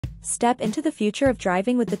Step into the future of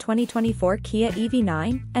driving with the 2024 Kia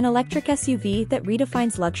EV9, an electric SUV that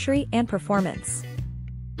redefines luxury and performance.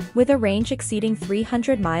 With a range exceeding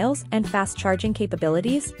 300 miles and fast charging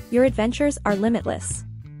capabilities, your adventures are limitless.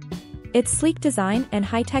 Its sleek design and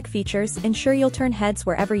high-tech features ensure you'll turn heads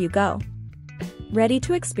wherever you go. Ready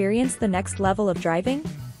to experience the next level of driving?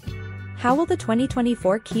 How will the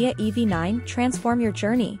 2024 Kia EV9 transform your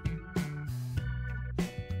journey?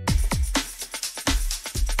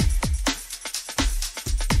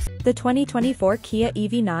 The 2024 Kia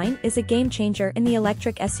EV9 is a game-changer in the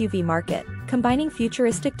electric SUV market, combining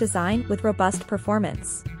futuristic design with robust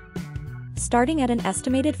performance. Starting at an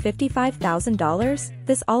estimated $55,000,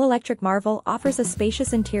 this all-electric marvel offers a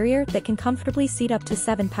spacious interior that can comfortably seat up to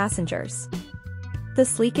 7 passengers. The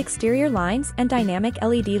sleek exterior lines and dynamic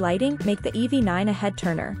LED lighting make the EV9 a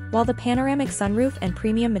head-turner, while the panoramic sunroof and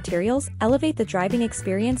premium materials elevate the driving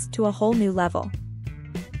experience to a whole new level.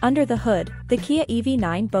 Under the hood, the Kia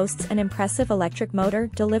EV9 boasts an impressive electric motor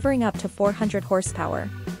delivering up to 400 horsepower.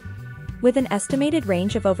 With an estimated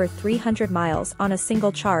range of over 300 miles on a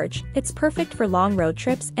single charge, it's perfect for long road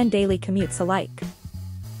trips and daily commutes alike.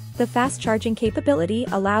 The fast charging capability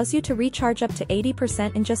allows you to recharge up to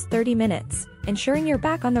 80% in just 30 minutes, ensuring you're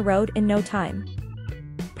back on the road in no time.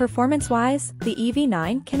 Performance-wise, the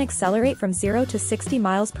EV9 can accelerate from 0 to 60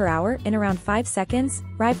 miles per hour in around 5 seconds,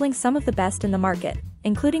 rivaling some of the best in the market,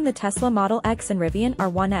 including the Tesla Model X and Rivian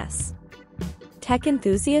R1S. Tech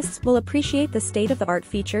enthusiasts will appreciate the state-of-the-art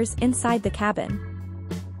features inside the cabin.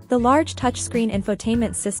 The large touchscreen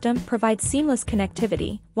infotainment system provides seamless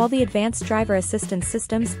connectivity, while the advanced driver assistance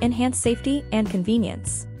systems enhance safety and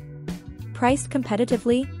convenience. Priced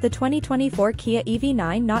competitively, the 2024 Kia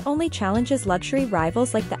EV9 not only challenges luxury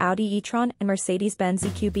rivals like the Audi e-tron and Mercedes-Benz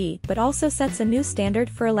EQB but also sets a new standard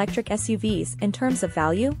for electric SUVs in terms of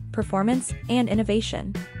value, performance, and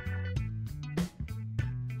innovation.